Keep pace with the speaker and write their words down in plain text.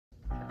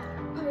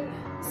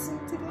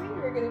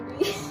we're gonna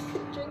be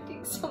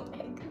drinking some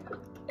eggnog.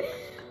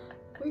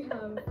 We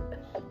have,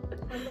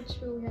 how much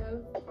do we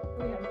have?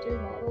 We have 3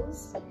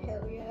 bottles.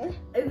 Hell yeah.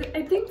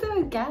 I think they're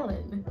a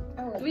gallon.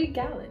 Oh, 3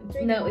 gallons.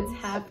 3 no, gallons.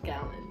 it's half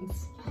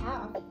gallons.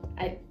 Half?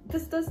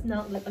 This does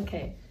not look,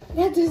 okay.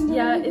 That does not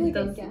Yeah, look it like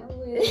does. a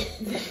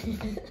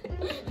gallon.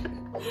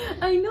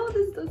 I know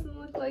this doesn't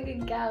look like a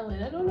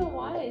gallon. I don't know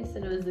why I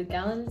said it was a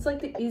gallon. It's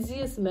like the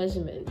easiest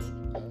measurement.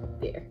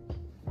 There.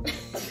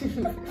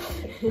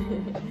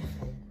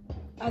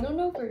 I don't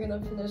know if we're gonna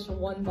finish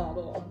 1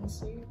 bottle,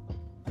 honestly.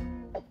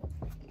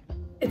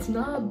 It's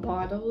not a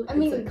bottle, I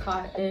mean, it's a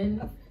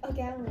carton. A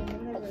gallon,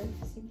 whatever.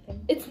 Same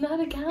thing. It's not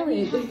a gallon. I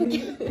mean, half a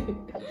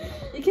gallon.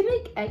 You can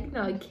make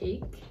eggnog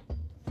cake.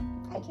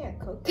 I can't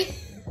cook.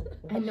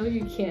 I know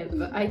you can't,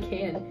 but I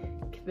can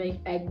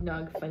make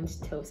eggnog French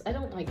toast. I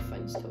don't like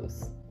French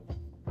toast.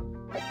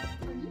 Are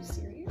you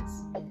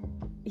serious?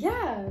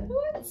 Yeah.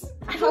 What?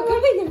 How come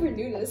I never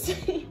knew this?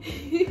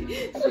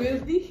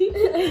 Really?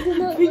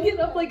 I bring it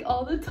up like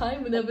all the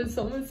time whenever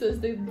someone says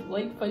they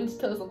like French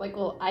toast. I'm like,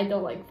 well, I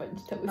don't like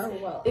French toast. Oh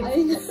well.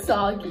 It's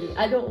soggy.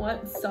 I don't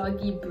want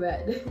soggy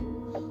bread.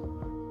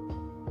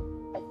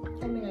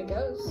 I mean, I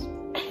guess.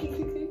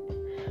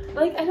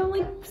 Like, I don't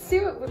like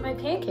syrup with my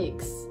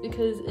pancakes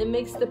because it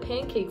makes the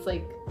pancakes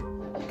like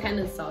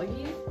kind of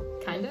soggy.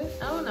 Kind of?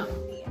 I don't know.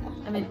 Yeah.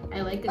 I mean, I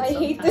like it I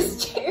sometimes. hate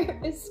this chair.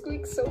 It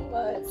squeaks so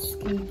much.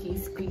 Squeaky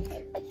squeak.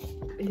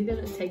 Are you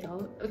gonna take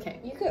all? Okay.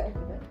 You could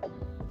open it.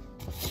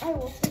 I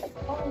will take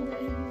all of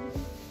them.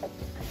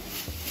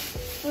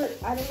 But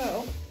I don't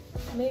know.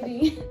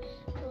 Maybe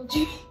we'll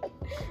drink.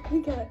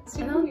 We got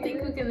I don't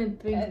think we're gonna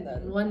drink and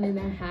then-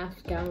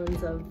 1.5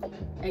 gallons of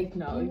You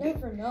eggnog.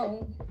 never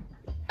know.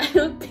 I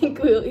don't think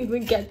we'll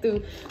even get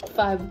through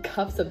 5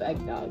 cups of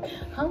eggnog.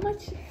 How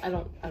much? I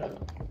don't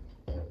know.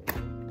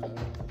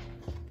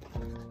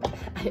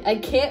 I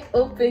can't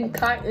open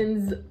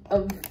cartons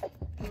of.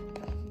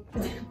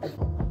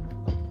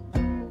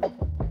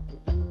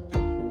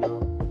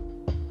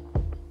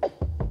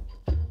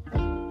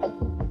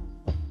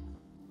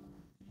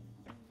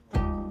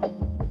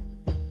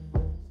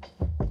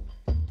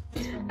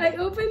 I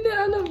opened it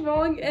on the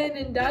wrong end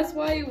and that's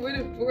why it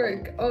wouldn't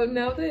work. Oh,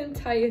 now the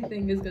entire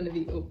thing is gonna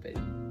be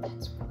open.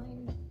 That's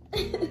fine.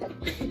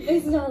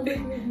 It's not like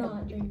we're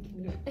not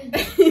drinking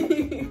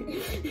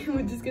it.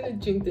 We're just gonna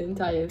drink the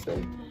entire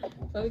thing.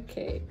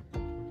 Okay.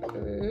 That's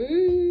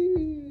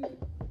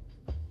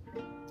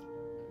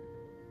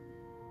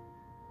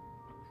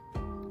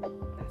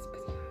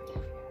pretty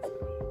hard.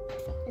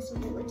 It's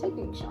okay, we're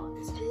taking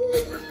shots.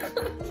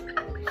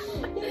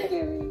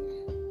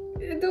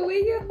 The way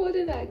you're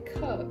holding that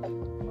cup.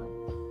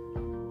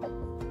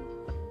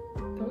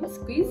 Don't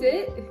squeeze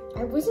it.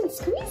 I wasn't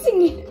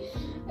squeezing it.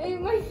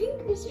 My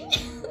fingers.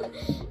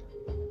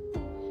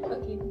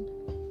 Okay.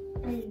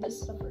 This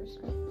is the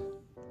first one.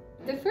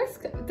 The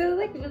first cup, they're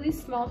like really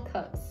small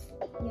cups.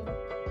 Yeah.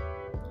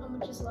 How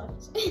much is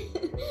left?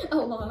 A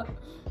lot.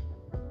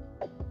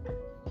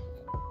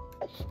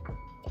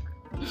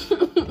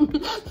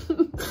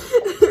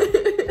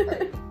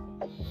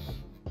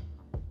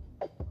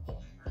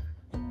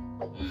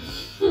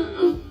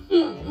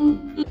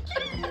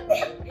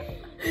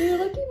 You're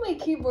lucky my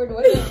keyboard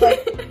wasn't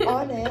like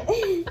on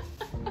it.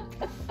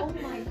 Oh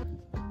my god.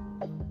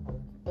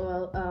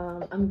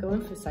 Well, I'm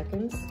going for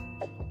seconds.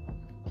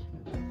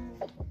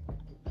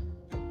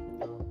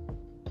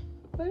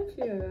 What if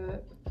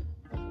your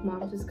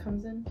mom just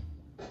comes in?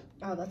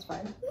 Oh, that's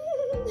fine.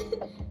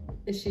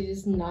 Is she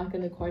just not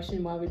gonna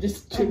question why we're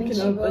just I mean,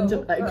 drinking she a bunch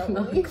of will,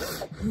 eggnog?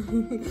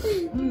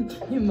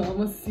 Your mom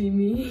will see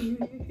me,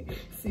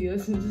 see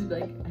us, and just be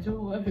like, I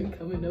don't want her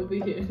coming over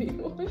here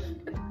anymore.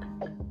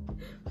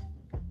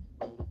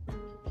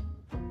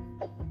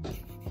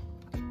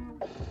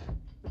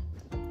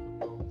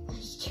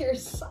 This chair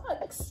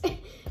sucks.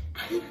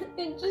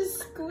 It just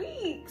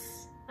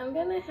squeaks. I'm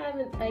gonna have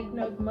an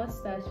eggnog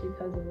mustache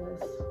because of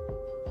this.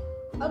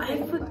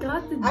 Okay, I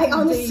forgot the due I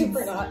honestly dates.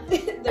 forgot. I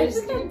There's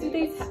forgot due due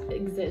dates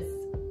exist.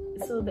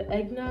 So the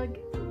eggnog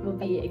will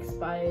be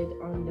expired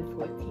on the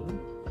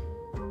 14th.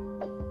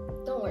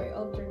 Don't worry,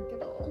 I'll drink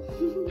it all.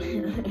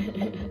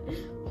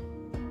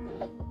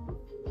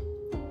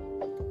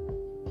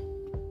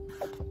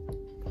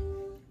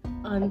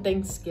 On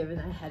Thanksgiving,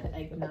 I had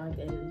eggnog,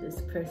 and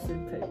this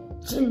person put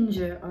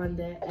ginger on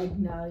their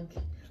eggnog.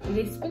 And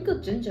they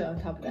sprinkled ginger on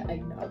top of the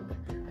eggnog,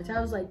 which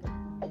I was like,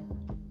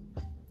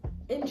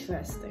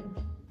 interesting.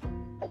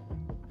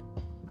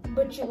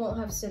 But you won't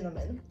have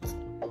cinnamon.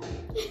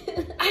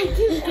 I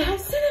didn't have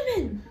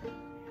cinnamon.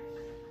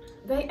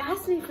 They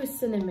asked me for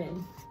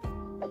cinnamon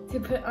to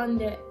put on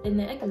in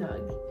the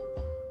eggnog,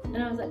 and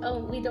I was like, oh,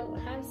 we don't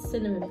have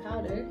cinnamon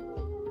powder,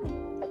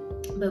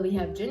 but we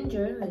have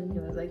ginger. And he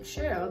was like,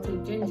 sure, I'll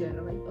take ginger. And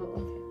I'm like, oh,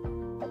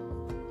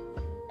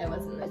 okay. I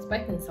wasn't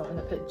expecting someone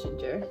to put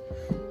ginger.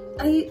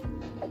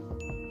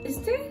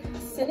 Is there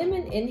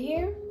cinnamon in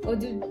here, or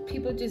do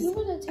people just You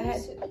would have add?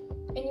 tasted it.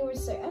 And you were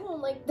saying, I don't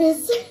like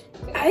this.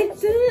 I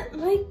didn't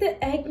like the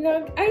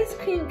eggnog ice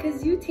cream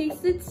because you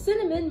tasted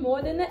cinnamon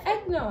more than the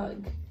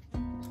eggnog.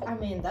 I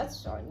mean,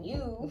 that's on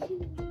you.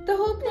 The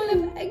whole point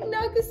of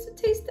eggnog is to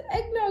taste the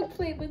eggnog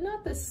flavor,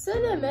 not the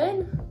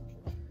cinnamon.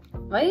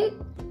 Right?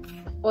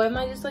 Or am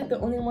I just like the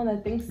only one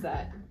that thinks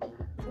that?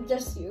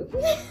 Just you.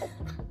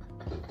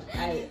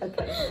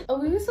 Okay. Oh,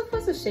 we were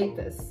supposed to shake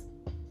this.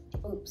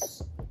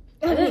 Oops.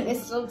 I mean, it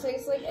still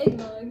tastes like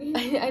eggnog.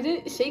 I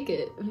didn't shake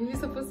it. We were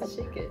supposed to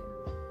shake it.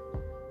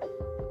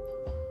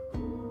 I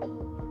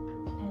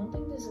don't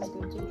think this is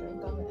good to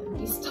drink on an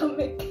empty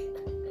stomach.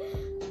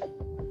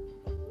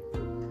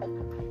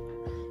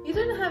 You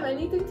didn't have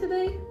anything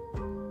today?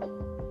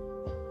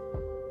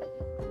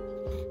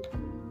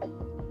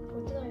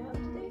 What did I have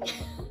today?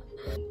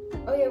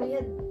 Oh yeah, we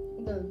had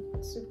the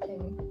soup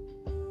thing.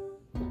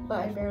 But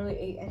I barely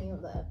ate any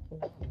of that.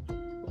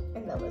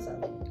 And that was at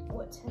like,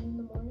 what, 10 in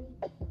the morning?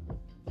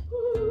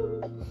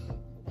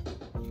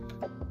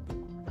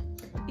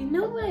 You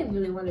know what I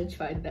really want to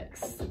try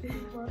next?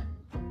 What?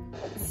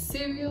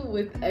 Cereal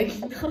with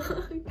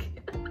eggnog.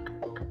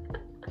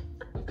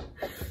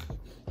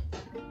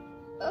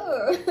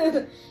 Oh, I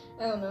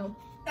don't know.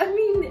 I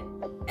mean,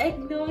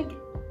 eggnog,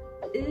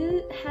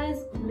 it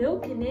has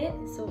milk in it,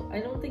 so I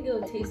don't think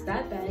it'll taste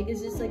that bad.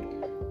 It's just like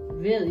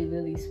really,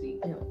 really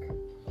sweet milk.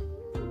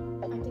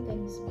 I think I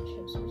need some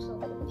chips or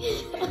something.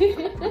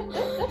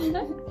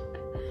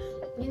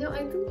 You know, I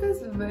think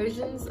there's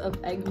versions of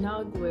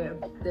eggnog where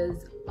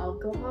there's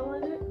alcohol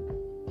in it.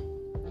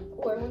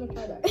 Oh, I want to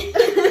try that.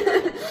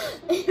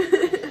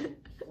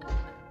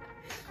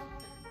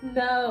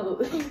 No.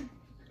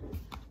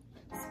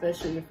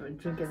 Especially if I'm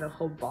drinking a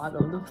whole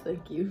bottle. No,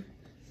 thank you.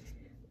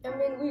 I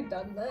mean, we've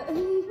done that.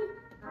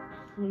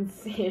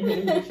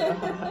 Insane.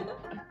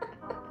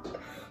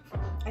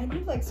 I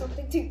need like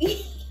something to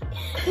eat.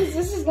 Because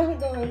this is not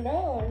going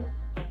down.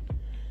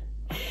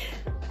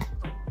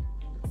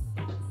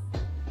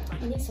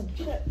 I need some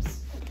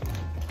chips.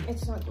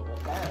 It's not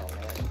going down,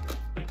 man.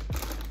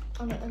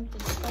 On an empty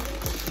stomach.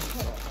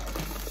 I don't know.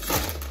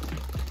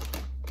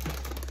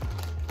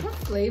 What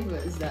flavor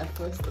is that,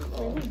 first of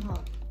all? Flaming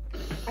hot.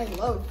 I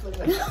love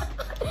flaming hot.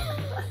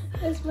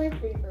 That's my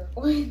favorite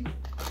one.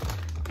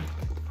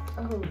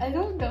 Oh, I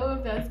don't know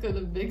if that's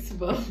gonna mix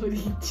well with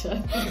each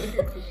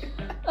other.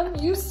 I'm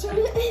used to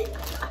it.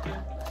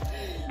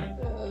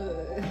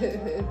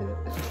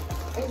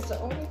 It's the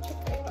only chip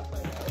I have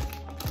right now.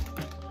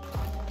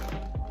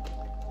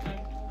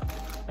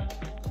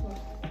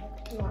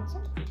 You want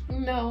some?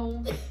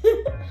 No.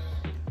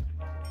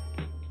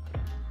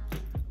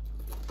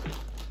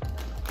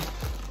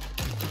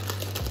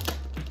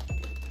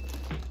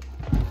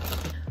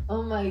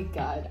 Oh my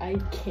god, I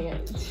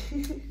can't.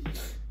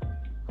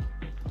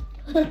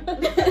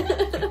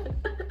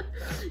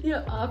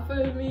 You're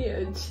offering me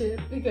a chip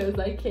because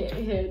I can't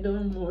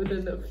handle more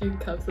than a few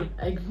cups of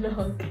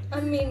eggnog. I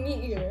mean,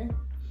 me either.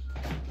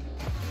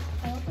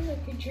 I don't think I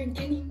could drink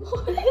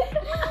anymore.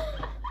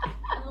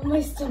 Oh,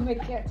 my stomach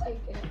can't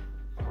take it.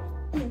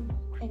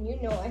 And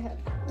you know I have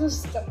those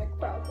stomach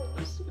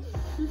problems.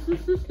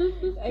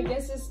 I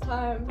guess it's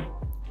time.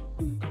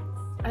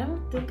 I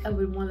don't think I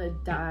would want to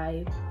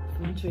die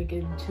from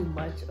drinking too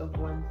much of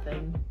one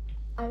thing.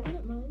 I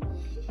wouldn't mind.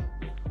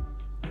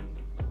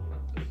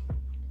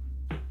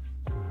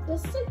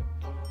 That's like...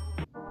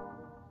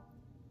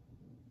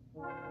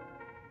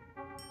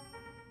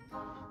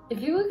 If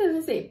you were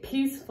gonna say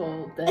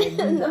peaceful, then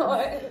no,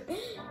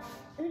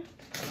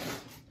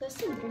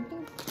 that's like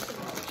drinking too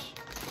much.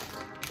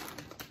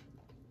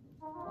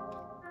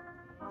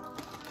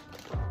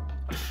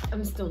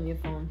 I'm still on your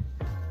phone.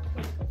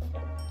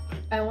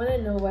 I want to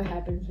know what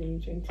happens when you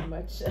drink too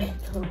much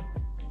eggnog.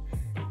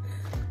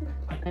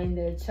 And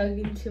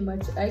chugging too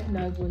much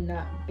eggnog will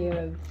not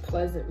bear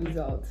pleasant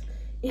results.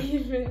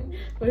 Even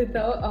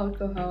without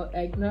alcohol,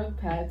 eggnog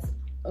packs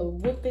a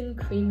whooping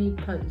creamy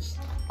punch.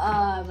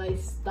 Ah, my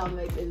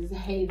stomach is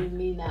hating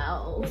me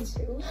now. Me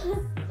too.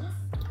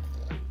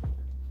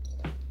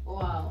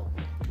 Wow,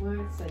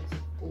 we're such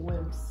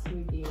wimps,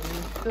 sweetie.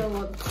 We fill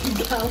up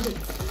 2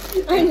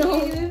 gallons. I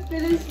know. You didn't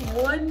finish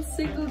 1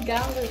 single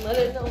gallon,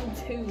 let alone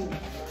 2.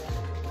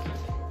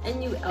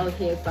 And you out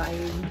here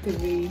buying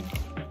 3.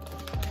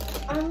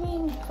 I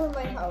mean, for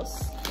my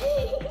house.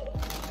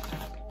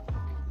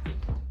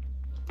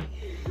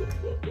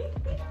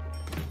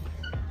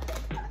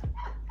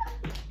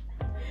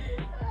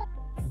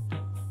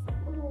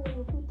 Oh,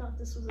 who thought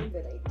this was a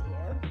good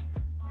idea?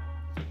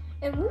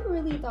 And we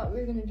really thought we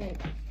were gonna drink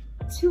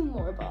 2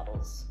 more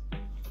bottles.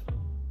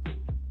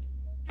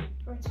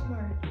 Or 2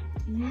 more.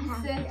 You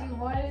said you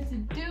wanted to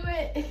do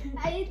it.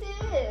 I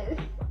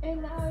did.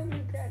 And now I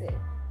regret it.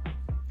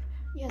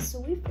 Yeah, so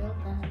we failed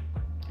that.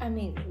 I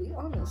mean, we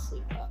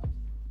honestly thought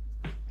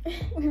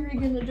we were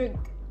gonna drink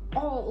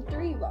all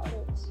 3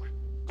 bottles.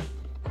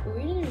 But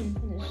we didn't even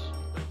finish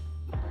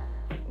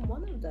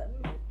one of them.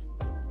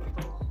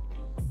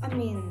 I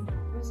mean,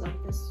 it was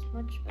like this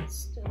much, but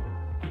still.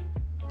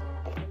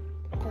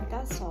 But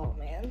that's all,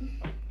 man.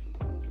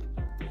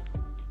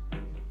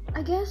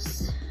 I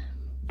guess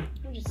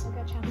we just suck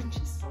at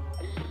challenges.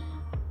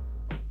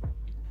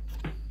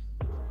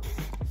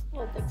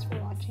 Well, thanks for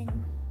watching.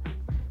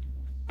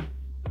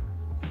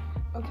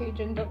 Okay,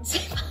 Jen, don't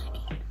say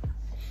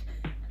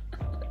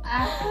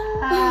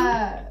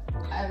bye.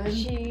 I'm in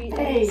She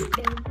pain. is in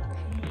pain.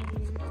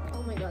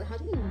 Oh my god, how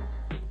do you